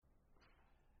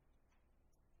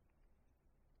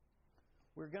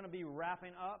We're going to be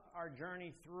wrapping up our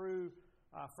journey through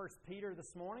 1 Peter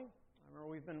this morning. I remember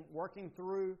we've been working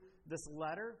through this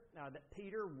letter that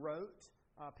Peter wrote.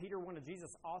 Peter, one of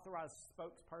Jesus' authorized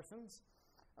spokespersons,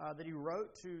 that he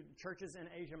wrote to churches in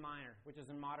Asia Minor, which is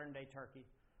in modern-day Turkey.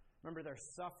 Remember, they're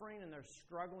suffering and they're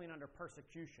struggling under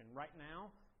persecution. Right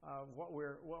now, what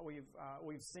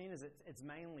we've seen is it's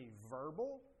mainly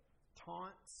verbal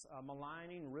taunts,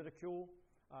 maligning, ridicule,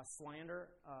 slander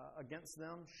against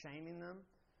them, shaming them.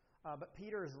 But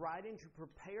Peter is writing to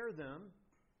prepare them,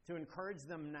 to encourage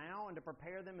them now and to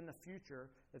prepare them in the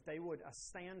future that they would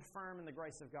stand firm in the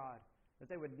grace of God, that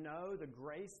they would know the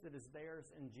grace that is theirs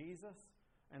in Jesus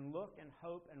and look and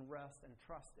hope and rest and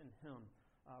trust in Him,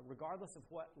 regardless of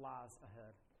what lies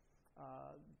ahead.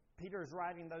 Peter is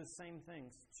writing those same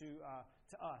things to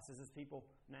us as His people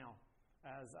now,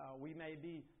 as we may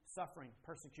be suffering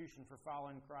persecution for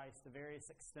following Christ to various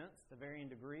extents, to varying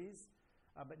degrees.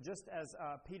 But just as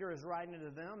Peter is writing to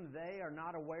them, they are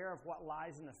not aware of what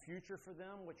lies in the future for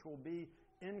them, which will be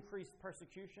increased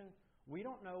persecution. We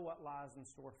don't know what lies in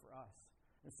store for us.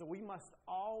 And so we must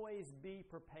always be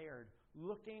prepared,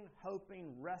 looking,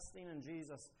 hoping, resting in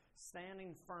Jesus,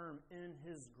 standing firm in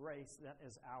His grace that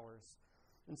is ours.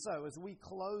 And so as we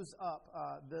close up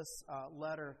this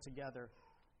letter together,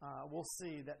 we'll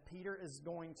see that Peter is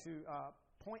going to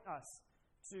point us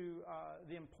to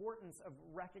the importance of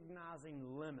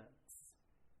recognizing limits.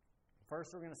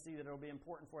 First, we're going to see that it'll be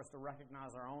important for us to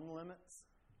recognize our own limits.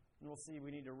 And we'll see we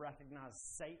need to recognize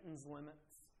Satan's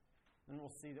limits. And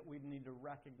we'll see that we need to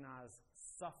recognize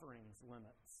suffering's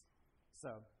limits.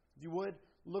 So, if you would,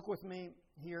 look with me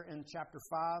here in chapter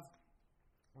 5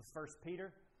 with 1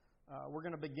 Peter. We're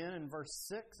going to begin in verse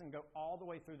 6 and go all the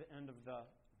way through the end of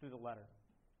the letter.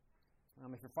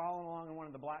 If you're following along in one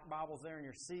of the black Bibles there in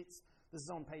your seats, this is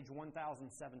on page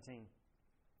 1017.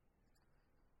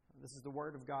 This is the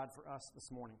Word of God for us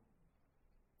this morning.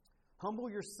 Humble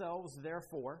yourselves,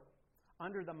 therefore,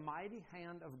 under the mighty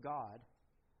hand of God,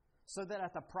 so that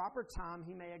at the proper time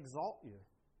He may exalt you,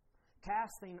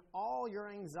 casting all your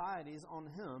anxieties on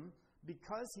Him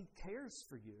because He cares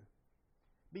for you.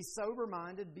 Be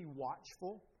sober-minded, be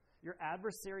watchful. Your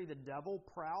adversary, the devil,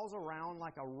 prowls around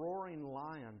like a roaring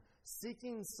lion,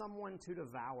 seeking someone to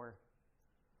devour.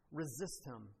 Resist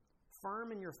him,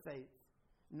 firm in your faith,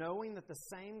 knowing that the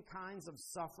same kinds of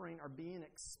suffering are being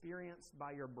experienced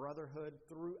by your brotherhood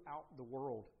throughout the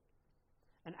world.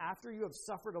 And after you have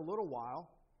suffered a little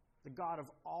while, the God of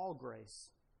all grace,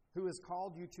 who has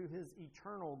called you to His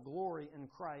eternal glory in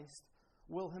Christ,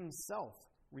 will Himself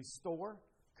restore,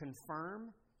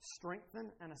 confirm,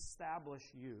 strengthen, and establish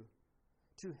you.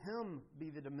 To Him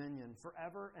be the dominion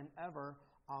forever and ever.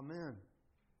 Amen.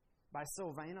 By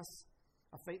Silvanus,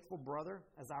 a faithful brother,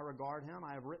 as I regard him,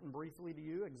 I have written briefly to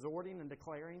you, exhorting and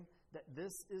declaring that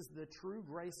this is the true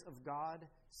grace of God.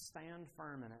 Stand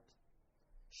firm in it.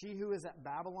 She who is at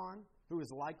Babylon, who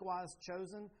is likewise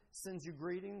chosen, sends you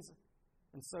greetings,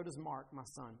 and so does Mark, my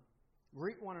son.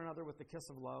 Greet one another with the kiss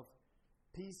of love.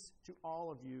 Peace to all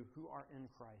of you who are in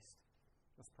Christ.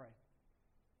 Let's pray.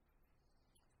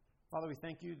 Father, we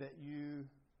thank You that You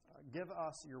give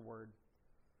us Your Word.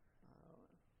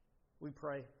 We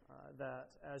pray that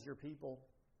as Your people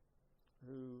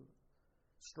who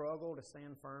struggle to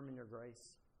stand firm in Your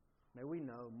grace, may we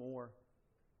know more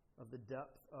of the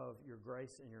depth of Your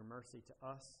grace and Your mercy to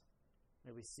us.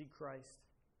 May we see Christ,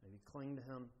 may we cling to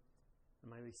Him,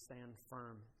 and may we stand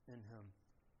firm in Him.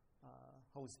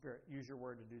 Holy Spirit, use Your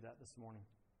Word to do that this morning.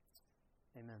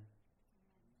 Amen.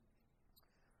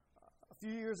 A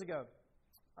few years ago,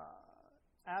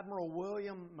 Admiral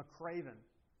William McRaven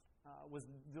was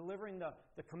delivering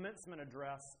the commencement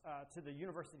address to the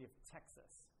University of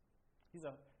Texas. He's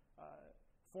a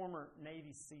former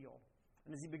Navy SEAL.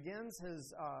 And as he begins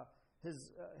his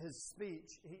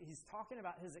speech, he's talking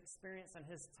about his experience and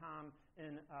his time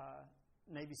in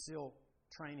Navy SEAL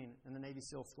training in the Navy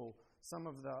SEAL school. Some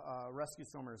of the rescue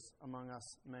swimmers among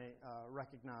us may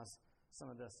recognize some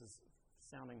of this as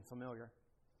sounding familiar.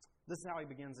 This is how he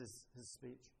begins his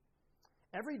speech.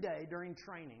 Every day during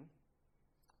training,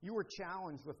 you were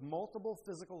challenged with multiple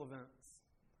physical events.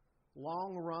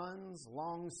 Long runs,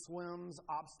 long swims,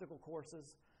 obstacle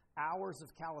courses, hours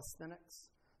of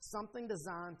calisthenics, something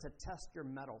designed to test your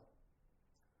mettle.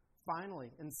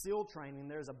 Finally, in SEAL training,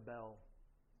 there's a bell,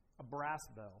 a brass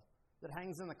bell, that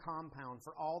hangs in the compound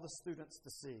for all the students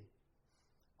to see.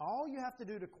 All you have to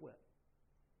do to quit,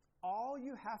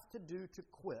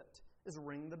 is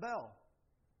ring the bell.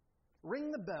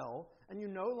 Ring the bell, and you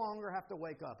no longer have to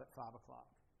wake up at 5 o'clock.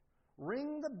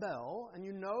 Ring the bell, and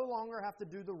you no longer have to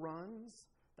do the runs,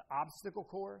 the obstacle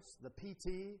course, the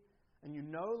PT, and you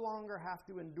no longer have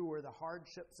to endure the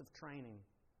hardships of training.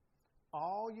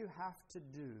 All you have to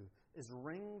do is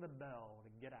ring the bell to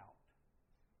get out.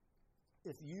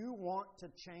 If you want to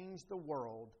change the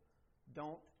world,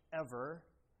 don't ever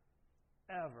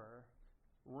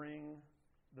ring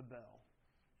the bell.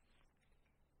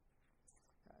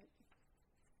 Okay.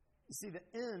 You see, the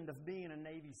end of being a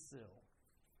Navy SEAL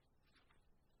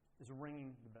is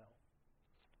ringing the bell.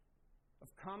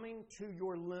 Of coming to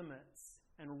your limits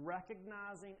and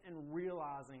recognizing and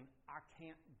realizing, I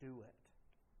can't do it.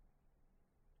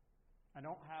 I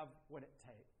don't have what it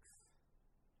takes.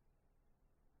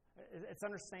 It's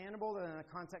understandable that in the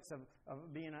context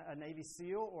of being a Navy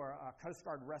SEAL or a Coast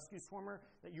Guard rescue swimmer,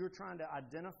 that you're trying to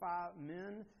identify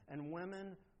men and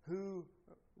women who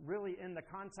really, in the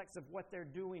context of what they're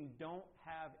doing, don't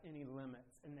have any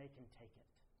limits and they can take it.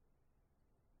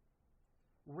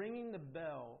 Ringing the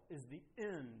bell is the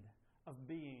end of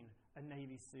being a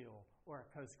Navy SEAL or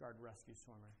a Coast Guard rescue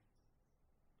swimmer.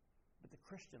 But the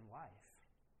Christian life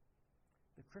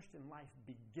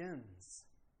begins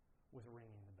with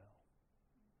ringing the bell.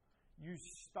 You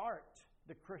start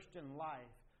the Christian life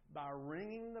by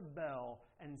ringing the bell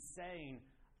and saying,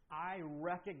 I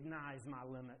recognize my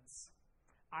limits.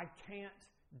 I can't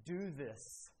do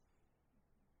this.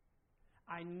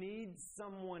 I need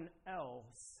someone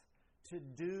else to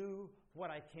do what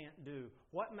I can't do.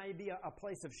 What may be a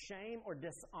place of shame or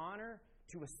dishonor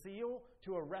to a SEAL,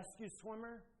 to a rescue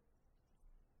swimmer,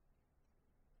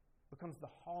 becomes the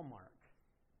hallmark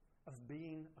of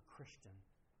being a Christian.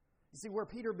 You see, where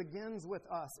Peter begins with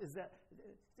us is that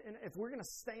if we're going to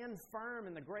stand firm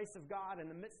in the grace of God in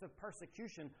the midst of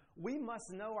persecution, we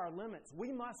must know our limits.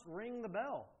 We must ring the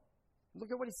bell.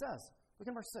 Look at what he says. Look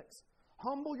at verse 6.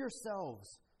 Humble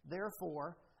yourselves,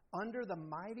 therefore, under the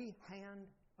mighty hand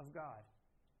of God.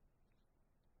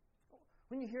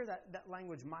 When you hear that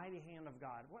language, mighty hand of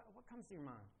God, what comes to your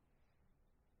mind?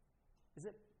 Is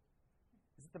it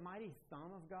the mighty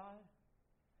thumb of God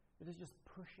that is just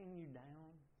pushing you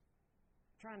down,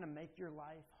 trying to make your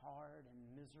life hard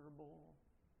and miserable?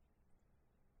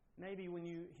 Maybe when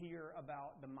you hear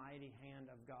about the mighty hand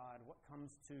of God, what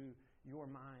comes to your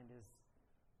mind is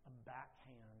a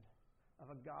backhand of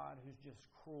a God who's just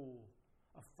cruel,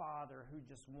 a father who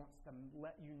just wants to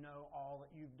let you know all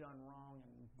that you've done wrong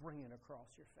and bring it across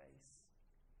your face.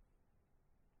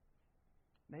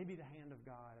 Maybe the hand of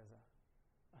God is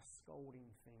a scolding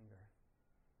finger,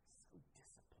 so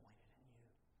disappointed in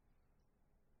you.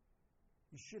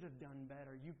 You should have done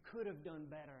better. You could have done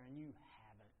better, and you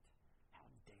haven't. How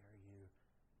dare you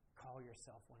call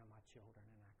yourself one of my children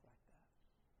and act like that?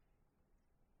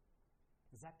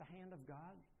 Is that the hand of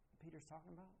God Peter's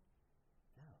talking about?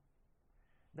 No.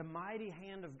 The mighty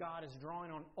hand of God is drawing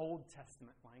on Old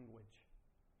Testament language.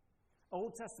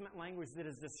 Old Testament language that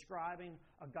is describing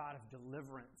a God of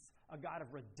deliverance, a God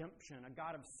of redemption, a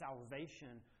God of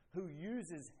salvation, who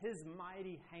uses His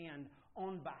mighty hand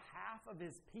on behalf of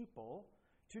His people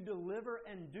to deliver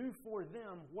and do for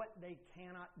them what they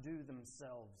cannot do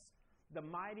themselves. The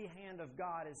mighty hand of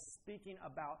God is speaking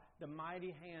about the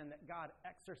mighty hand that God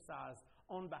exercised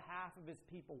on behalf of His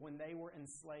people when they were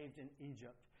enslaved in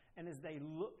Egypt. And as they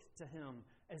looked to Him,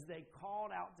 as they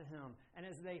called out to Him, and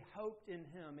as they hoped in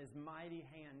Him, His mighty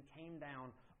hand came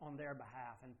down on their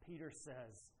behalf. And Peter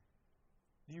says,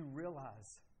 do you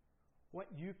realize what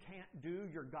you can't do,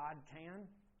 your God can?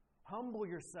 Humble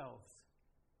yourselves.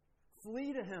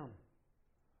 Flee to Him.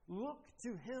 Look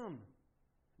to Him.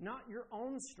 Not your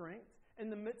own strength in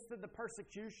the midst of the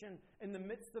persecution, in the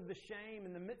midst of the shame,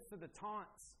 in the midst of the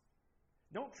taunts.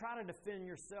 Don't try to defend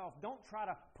yourself. Don't try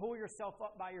to pull yourself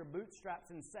up by your bootstraps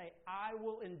and say, I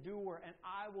will endure and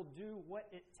I will do what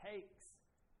it takes.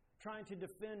 Trying to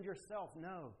defend yourself.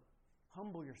 No.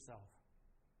 Humble yourself.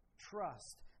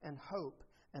 Trust and hope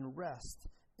and rest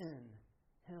in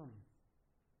Him.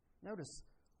 Notice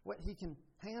what He can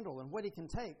handle and what He can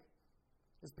take.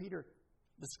 As Peter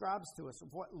describes to us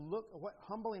what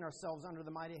humbling ourselves under the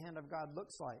mighty hand of God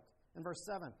looks like. In verse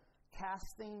 7,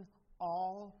 casting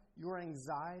all your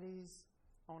anxieties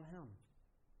on Him.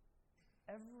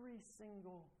 Every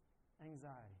single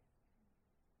anxiety.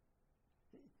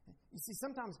 You see,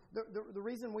 sometimes the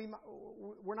reason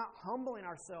we're not humbling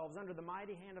ourselves under the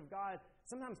mighty hand of God,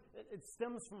 sometimes it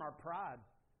stems from our pride.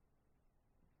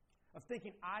 Of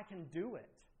thinking, I can do it.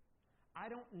 I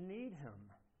don't need Him.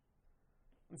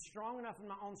 I'm strong enough in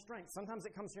my own strength. Sometimes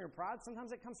it comes from your pride.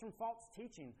 Sometimes it comes from false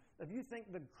teaching. If you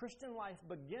think the Christian life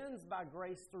begins by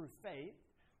grace through faith,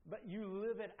 but you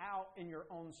live it out in your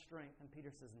own strength. And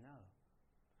Peter says, no.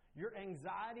 Your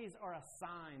anxieties are a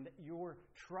sign that you're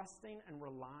trusting and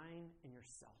relying in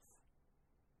yourself.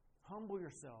 Humble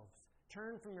yourselves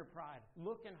Turn from your pride.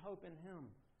 Look and hope in Him.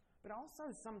 But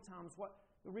also sometimes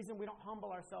the reason we don't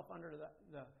humble ourselves under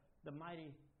the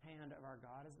mighty hand of our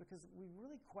God is because we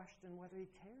really question whether He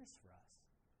cares for us.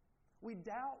 We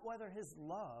doubt whether His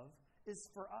love is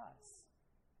for us.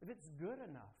 If it's good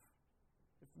enough.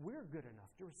 If we're good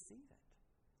enough to receive it.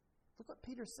 Look what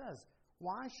Peter says.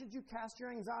 Why should you cast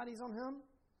your anxieties on Him?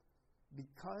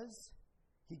 Because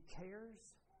He cares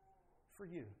for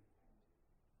you.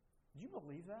 Do you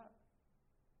believe that?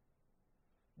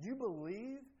 Do you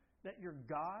believe that your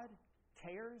God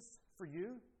cares for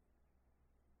you?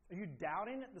 Are you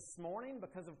doubting it this morning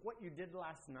because of what you did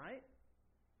last night?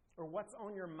 Or what's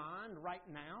on your mind right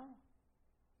now?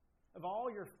 Of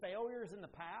all your failures in the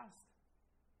past?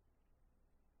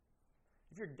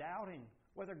 If you're doubting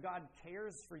whether God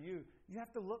cares for you, you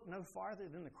have to look no farther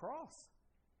than the cross.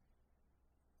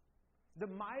 The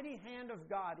mighty hand of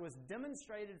God was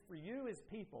demonstrated for you as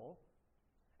people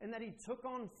in that He took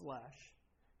on flesh.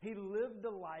 He lived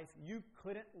the life you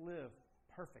couldn't live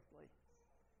perfectly.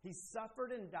 He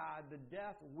suffered and died the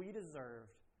death we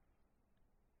deserved,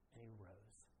 and He rose.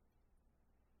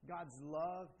 God's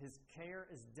love, His care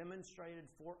is demonstrated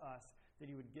for us that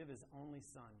He would give His only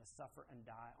Son to suffer and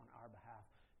die on our behalf.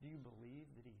 Do you believe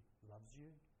that He loves you?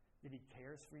 That He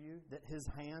cares for you? That His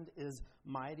hand is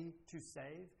mighty to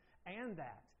save? And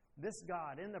that this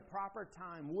God, in the proper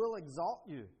time, will exalt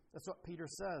you. That's what Peter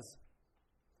says.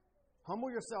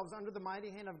 Humble yourselves under the mighty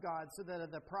hand of God so that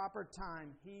at the proper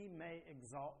time He may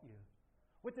exalt you.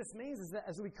 What this means is that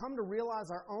as we come to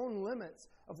realize our own limits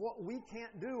of what we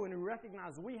can't do and we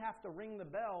recognize we have to ring the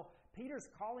bell, Peter's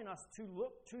calling us to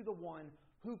look to the one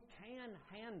who can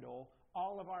handle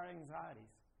all of our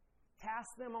anxieties.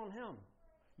 Cast them on Him.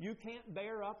 You can't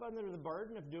bear up under the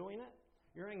burden of doing it.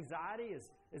 Your anxiety is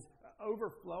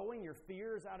overflowing your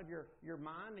fears out of your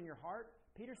mind and your heart.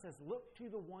 Peter says, look to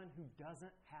the one who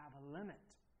doesn't have a limit.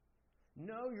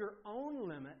 Know your own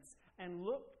limits and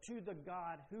look to the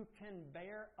God who can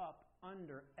bear up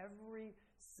under every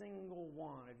single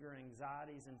one of your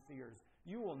anxieties and fears.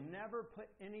 You will never put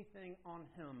anything on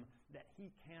Him that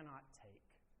He cannot take.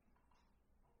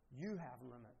 You have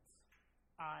limits.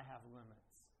 I have limits.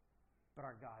 But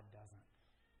our God doesn't.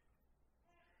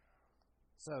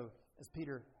 So, as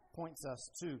Peter points us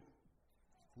to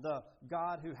the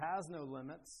God who has no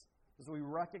limits, as we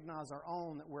recognize our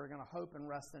own, that we're going to hope and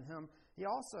rest in Him, He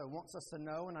also wants us to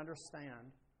know and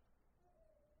understand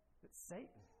that Satan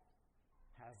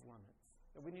has limits,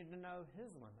 that we need to know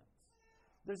his limits.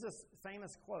 There's this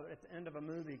famous quote at the end of a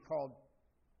movie called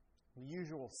The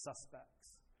Usual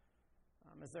Suspects.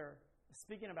 As they're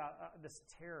speaking about this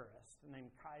terrorist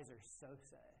named Kaiser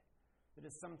Sose, that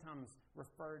is sometimes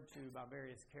referred to by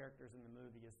various characters in the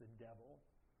movie as the devil.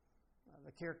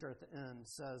 The character at the end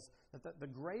says that the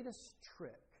greatest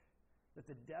trick that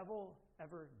the devil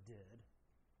ever did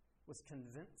was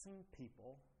convincing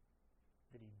people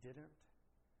that he didn't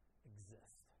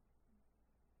exist.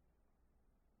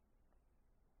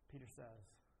 Peter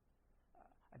says,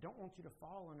 I don't want you to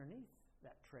fall underneath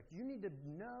that trick. You need to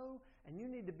know and you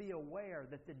need to be aware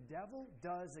that the devil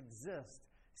does exist.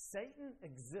 Satan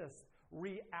exists.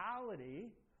 Reality,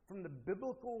 from the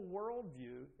biblical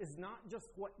worldview, is not just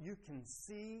what you can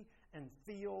see and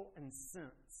feel and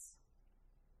sense.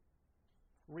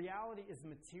 Reality is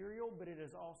material, but it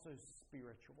is also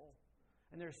spiritual.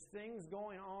 And there's things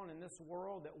going on in this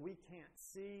world that we can't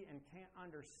see and can't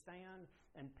understand.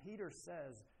 And Peter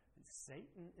says,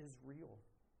 Satan is real.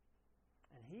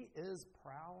 And he is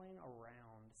prowling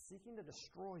around, seeking to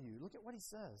destroy you. Look at what he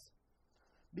says.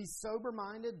 Be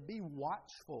sober-minded, be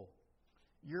watchful.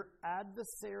 Your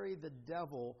adversary, the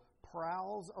devil,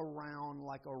 prowls around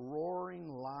like a roaring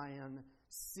lion,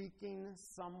 seeking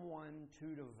someone to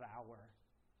devour.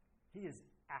 He is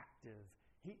active.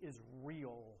 He is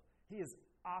real. He is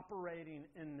operating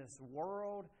in this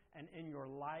world and in your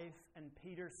life. And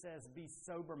Peter says, be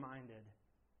sober-minded.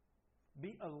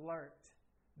 Be alert.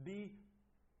 Be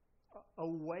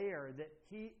aware that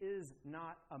he is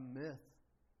not a myth.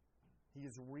 He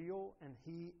is real and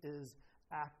he is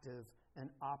active and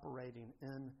operating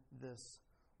in this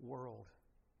world.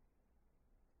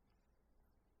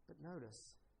 But notice,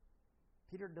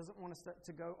 Peter doesn't want us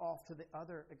to go off to the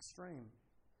other extreme.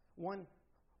 One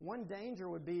danger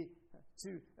would be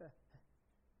to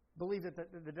believe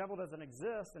that the devil doesn't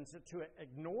exist and to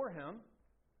ignore him.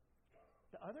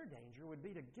 The other danger would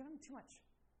be to give him too much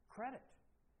credit,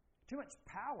 too much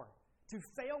power, to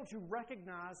fail to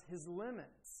recognize his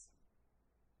limits.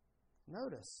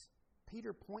 Notice,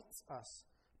 Peter points us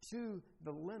to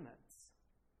the limits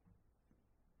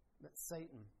that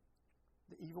Satan,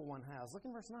 the evil one, has. Look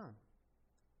in verse 9.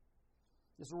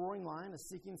 This roaring lion is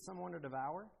seeking someone to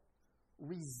devour.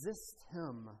 Resist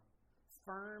him,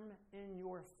 firm in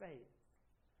your faith.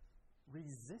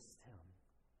 Resist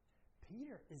him.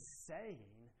 Peter is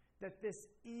saying that this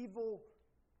evil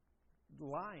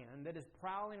lion that is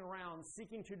prowling around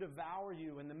seeking to devour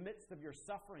you in the midst of your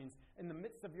sufferings, in the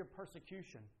midst of your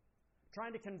persecution,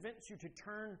 trying to convince you to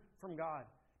turn from God,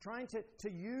 trying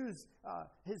to use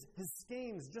his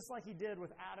schemes just like he did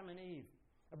with Adam and Eve,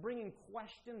 of bringing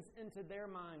questions into their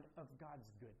mind of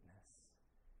God's goodness.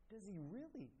 Does he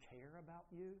really care about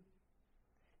you?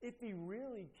 If he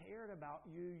really cared about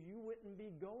you, you wouldn't be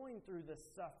going through this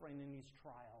suffering and these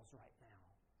trials right now.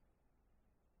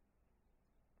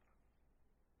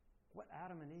 What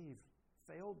Adam and Eve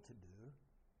failed to do,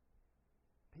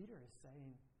 Peter is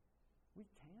saying we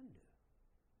can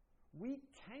do. We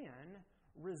can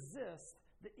resist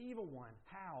the evil one.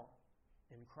 How?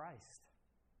 In Christ.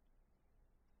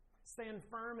 Stand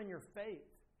firm in your faith.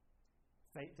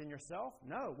 Faith in yourself?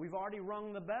 No, we've already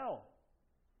rung the bell.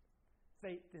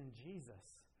 Faith in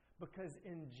Jesus. Because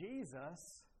in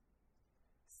Jesus,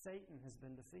 Satan has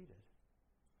been defeated.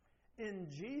 In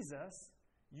Jesus,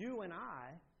 you and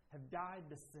I have died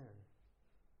to sin.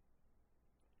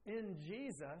 In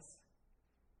Jesus,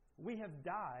 we have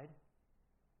died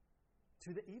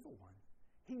to the evil one.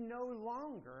 He no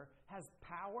longer has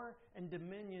power and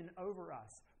dominion over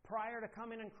us. Prior to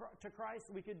coming to Christ,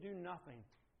 we could do nothing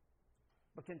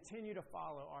but continue to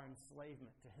follow our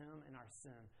enslavement to him and our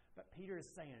sin. But Peter is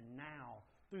saying now,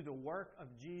 through the work of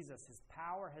Jesus, his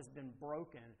power has been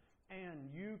broken, and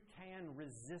you can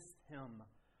resist him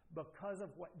because of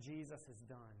what Jesus has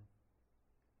done.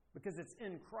 Because it's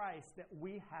in Christ that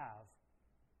we have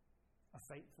a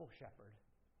faithful shepherd,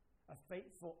 a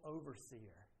faithful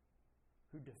overseer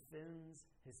who defends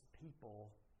his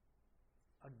people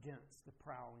against the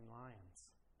prowling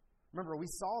lions. Remember, we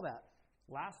saw that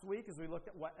last week as we looked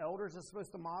at what elders are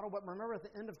supposed to model. But remember at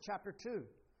the end of chapter 2,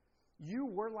 you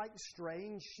were like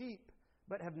straying sheep,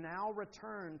 but have now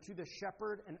returned to the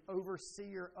shepherd and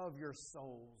overseer of your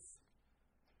souls.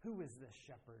 Who is this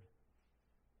shepherd?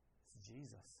 It's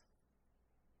Jesus.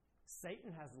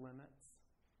 Satan has limits,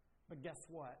 but guess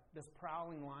what? This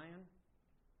prowling lion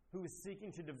who is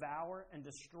seeking to devour and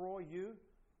destroy you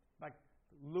by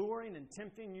luring and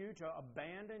tempting you to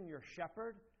abandon your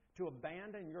shepherd, to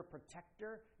abandon your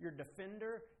protector, your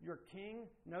defender, your king.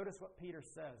 Notice what Peter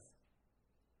says.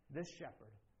 This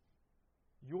shepherd,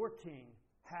 your king,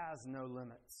 has no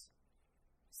limits.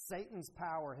 Satan's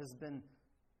power has been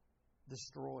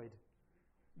destroyed.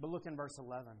 But look in verse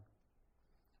 11.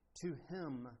 To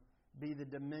him be the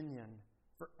dominion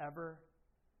forever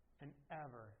and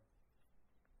ever.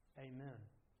 Amen.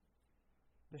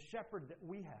 The shepherd that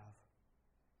we have,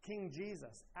 King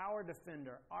Jesus, our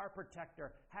defender, our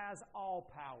protector, has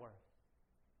all power,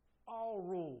 all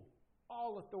rule,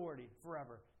 all authority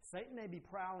forever. Satan may be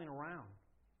prowling around,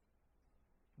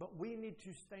 but we need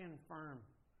to stand firm,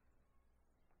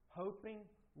 hoping,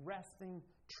 resting,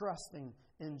 trusting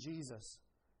in Jesus,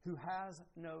 who has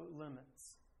no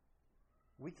limits.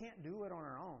 We can't do it on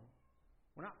our own.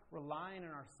 We're not relying on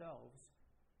ourselves.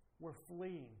 We're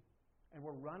fleeing, and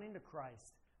we're running to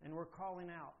Christ, and we're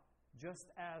calling out just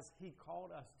as he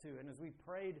called us to. And as we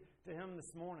prayed to him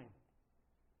this morning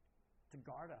to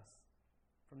guard us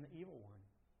from the evil one,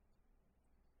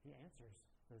 he answers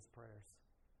those prayers.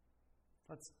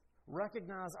 Let's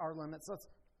recognize our limits. Let's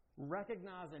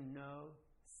recognize and know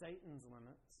Satan's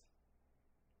limits.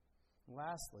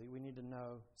 Lastly, we need to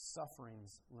know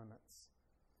suffering's limits.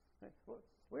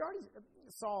 We already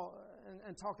saw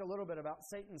and talked a little bit about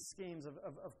Satan's schemes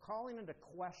of calling into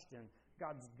question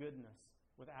God's goodness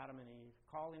with Adam and Eve,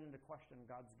 calling into question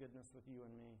God's goodness with you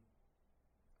and me.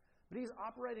 But he's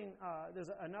operating,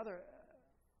 there's another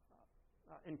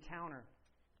encounter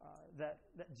that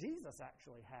Jesus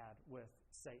actually had with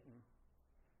Satan.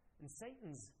 And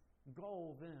Satan's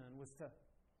goal then was to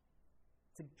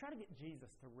try to get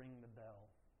Jesus to ring the bell.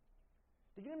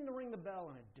 To get him to ring the bell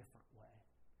in a different way.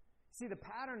 See, the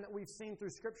pattern that we've seen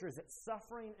through Scripture is it's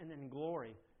suffering and then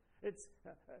glory. It's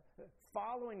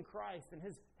following Christ and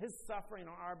his suffering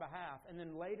on our behalf, and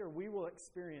then later we will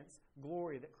experience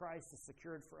glory that Christ has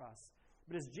secured for us.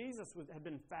 But as Jesus had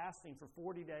been fasting for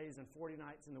 40 days and 40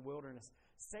 nights in the wilderness,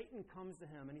 Satan comes to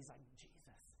him and he's like,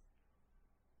 Jesus,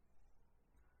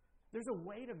 there's a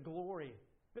way to glory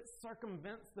that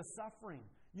circumvents the suffering.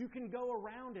 You can go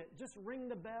around it. Just ring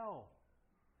the bell.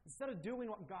 Instead of doing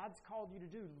what God's called you to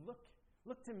do,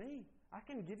 look to me. I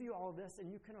can give you all of this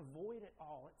and you can avoid it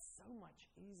all. It's so much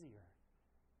easier.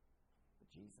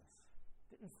 But Jesus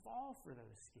didn't fall for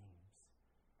those schemes.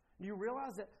 Do you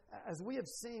realize that as we have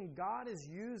seen, God is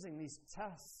using these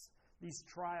tests, these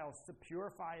trials to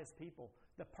purify His people,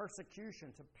 the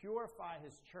persecution to purify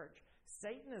His church.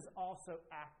 Satan is also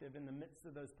active in the midst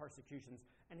of those persecutions,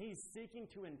 and he's seeking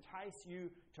to entice you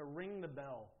to ring the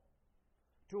bell,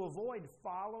 to avoid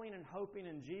following and hoping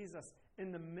in Jesus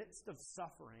in the midst of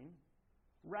suffering,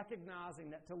 recognizing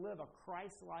that to live a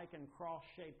Christ-like and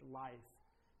cross-shaped life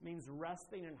means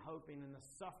resting and hoping in the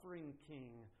suffering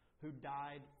King who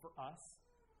died for us,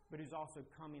 but who's also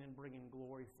coming and bringing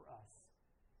glory for us.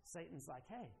 Satan's like,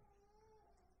 hey,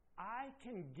 I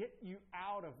can get you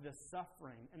out of this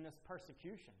suffering and this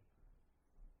persecution.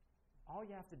 All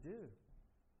you have to do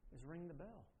is ring the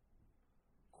bell.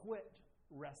 Quit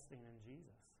resting in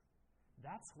Jesus.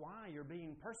 That's why you're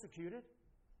being persecuted,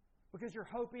 because you're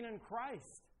hoping in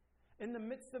Christ in the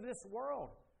midst of this world.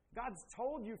 God's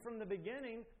told you from the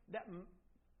beginning that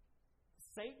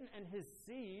Satan and his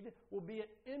seed will be at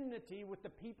enmity with the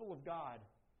people of God.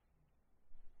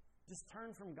 Just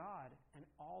turn from God and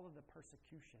all of the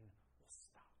persecution will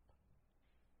stop.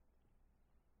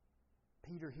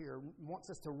 Peter here wants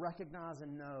us to recognize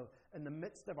and know in the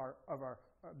midst of our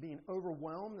being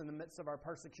overwhelmed, in the midst of our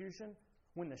persecution,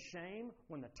 when the shame,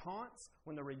 when the taunts,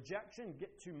 when the rejection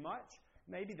get too much,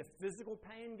 maybe the physical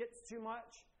pain gets too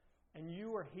much, and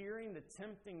you are hearing the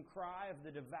tempting cry of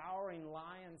the devouring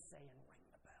lion saying, ring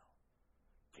the bell.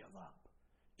 Give up.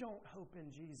 Don't hope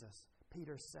in Jesus.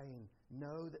 Peter's saying,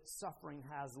 know that suffering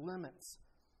has limits.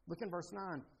 Look in verse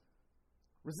 9.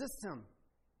 Resist him,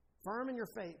 firm in your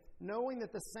faith, knowing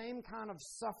that the same kind of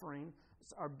suffering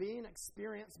are being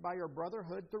experienced by your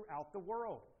brotherhood throughout the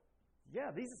world.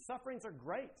 Yeah, these sufferings are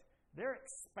great. They're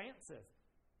expansive.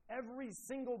 Every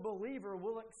single believer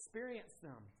will experience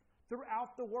them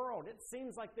throughout the world. It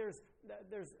seems like there's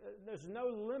no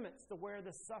limits to where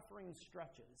the suffering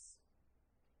stretches.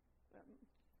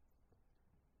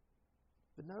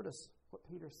 But notice what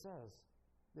Peter says.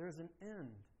 There's an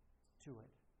end to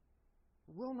it.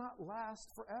 It will not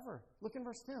last forever. Look in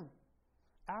verse 10.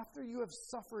 After you have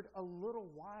suffered a little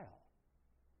while,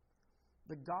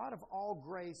 the God of all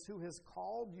grace, who has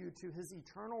called you to His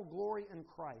eternal glory in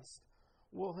Christ,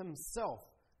 will Himself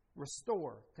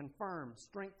restore, confirm,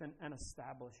 strengthen, and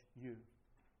establish you.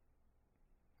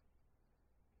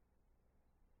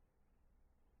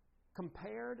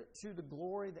 Compared to the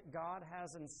glory that God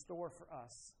has in store for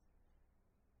us,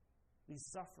 these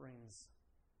sufferings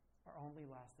are only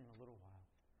lasting a little while.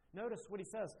 Notice what he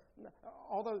says.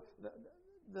 Although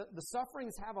the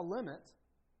sufferings have a limit,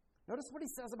 notice what he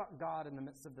says about God in the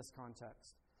midst of this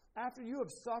context. After you have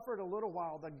suffered a little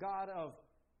while, the God of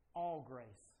all grace.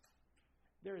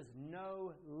 There is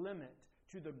no limit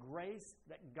to the grace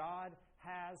that God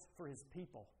has for His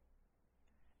people.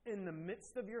 In the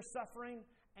midst of your suffering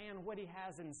and what He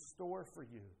has in store for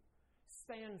you,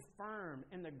 stand firm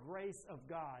in the grace of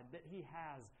God that He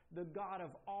has, the God of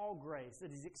all grace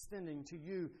that He's extending to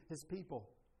you, His people.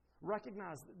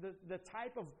 Recognize the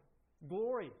type of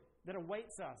glory that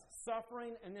awaits us,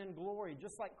 suffering and then glory.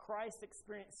 Just like Christ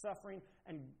experienced suffering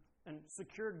and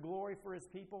secured glory for His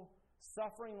people,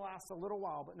 suffering lasts a little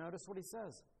while, but notice what he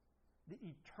says. The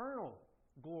eternal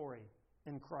glory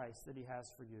in Christ that He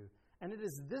has for you. And it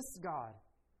is this God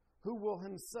who will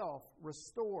Himself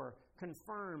restore,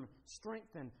 confirm,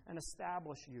 strengthen, and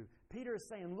establish you. Peter is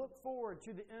saying, look forward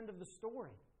to the end of the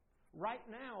story. Right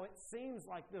now, it seems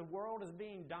like the world is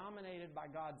being dominated by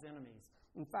God's enemies.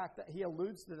 In fact, he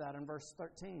alludes to that in verse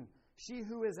 13. She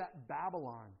who is at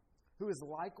Babylon, who is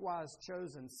likewise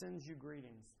chosen, sends you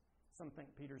greetings. Some think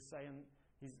Peter's saying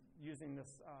he's using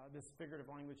this figurative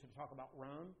language to talk about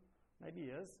Rome. Maybe he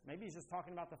is. Maybe he's just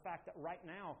talking about the fact that right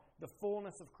now the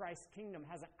fullness of Christ's kingdom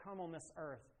hasn't come on this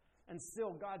earth. And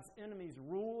still God's enemies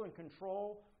rule and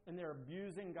control, and they're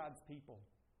abusing God's people.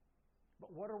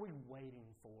 But what are we waiting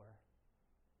for?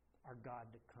 Our God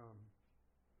to come.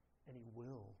 And He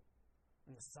will.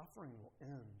 And the suffering will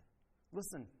end.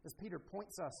 Listen, as Peter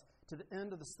points us to the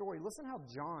end of the story, listen how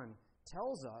John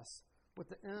tells us what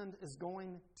the end is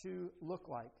going to look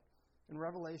like in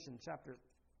Revelation chapter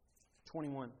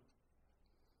 21.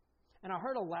 And I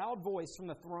heard a loud voice from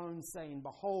the throne saying,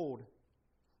 behold,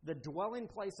 the dwelling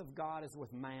place of God is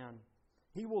with man.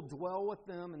 He will dwell with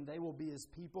them, and they will be His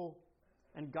people,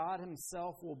 and God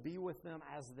Himself will be with them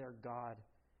as their God.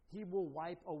 He will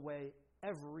wipe away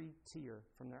every tear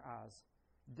from their eyes.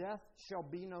 Death shall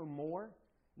be no more,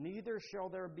 neither shall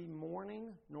there be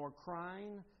mourning, nor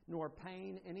crying, nor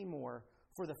pain any more,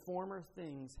 for the former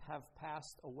things have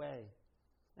passed away.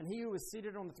 And He who was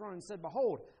seated on the throne said,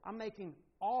 behold, I'm making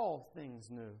all things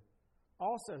new.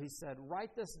 Also, He said,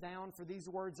 write this down, for these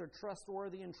words are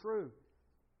trustworthy and true.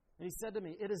 And he said to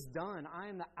me, "It is done. I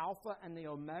am the Alpha and the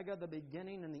Omega, the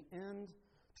beginning and the end.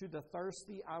 To the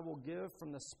thirsty I will give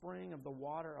from the spring of the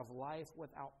water of life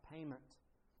without payment.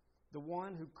 The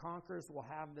one who conquers will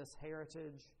have this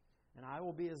heritage, and I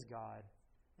will be his God,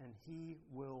 and he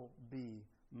will be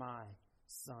my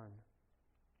son."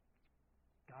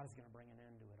 God is going to bring an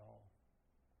end to it all.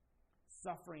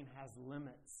 Suffering has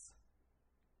limits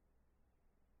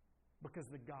because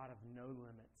the God of no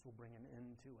limits will bring an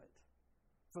end to it.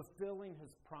 Fulfilling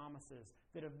his promises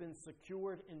that have been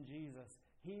secured in Jesus,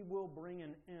 he will bring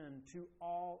an end to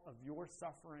all of your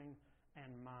suffering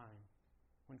and mine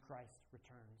when Christ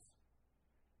returns.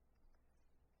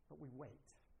 But we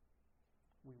wait.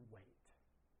 We wait.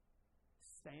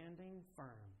 Standing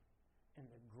firm in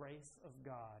the grace of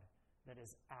God that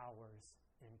is ours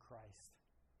in Christ.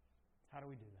 How do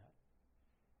we do that?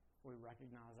 We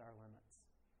recognize our limits.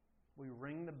 We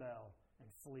ring the bell and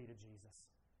flee to Jesus.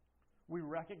 We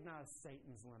recognize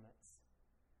Satan's limits.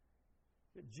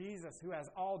 That Jesus, who has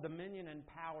all dominion and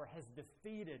power, has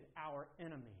defeated our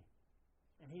enemy.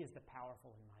 And he is the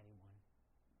powerful and mighty one.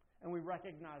 And we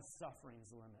recognize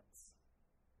suffering's limits.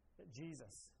 That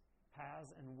Jesus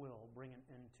has and will bring an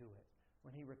end to it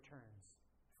when he returns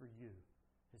for you,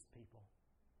 his people.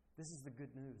 This is the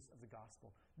good news of the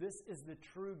gospel. This is the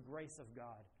true grace of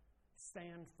God.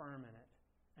 Stand firm in it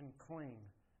and cling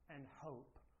and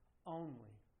hope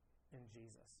only in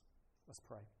Jesus. Let's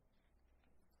pray.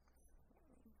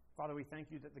 Father, we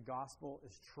thank you that the gospel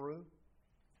is true.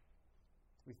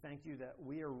 We thank you that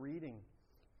we are reading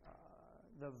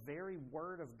the very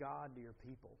word of God to your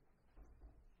people.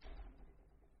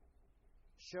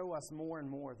 Show us more and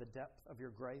more the depth of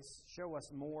your grace. Show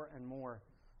us more and more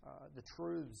the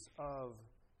truths of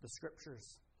the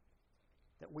Scriptures,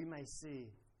 that we may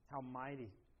see how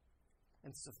mighty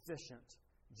and sufficient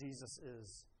Jesus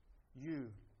is.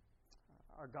 You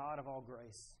are God of all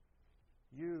grace.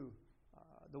 You,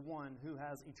 the one who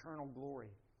has eternal glory.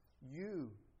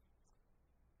 You,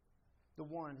 the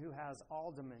one who has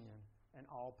all dominion and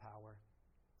all power.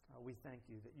 We thank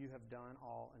you that you have done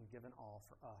all and given all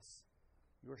for us,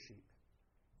 your sheep.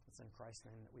 It's in Christ's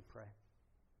name that we pray.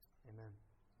 Amen.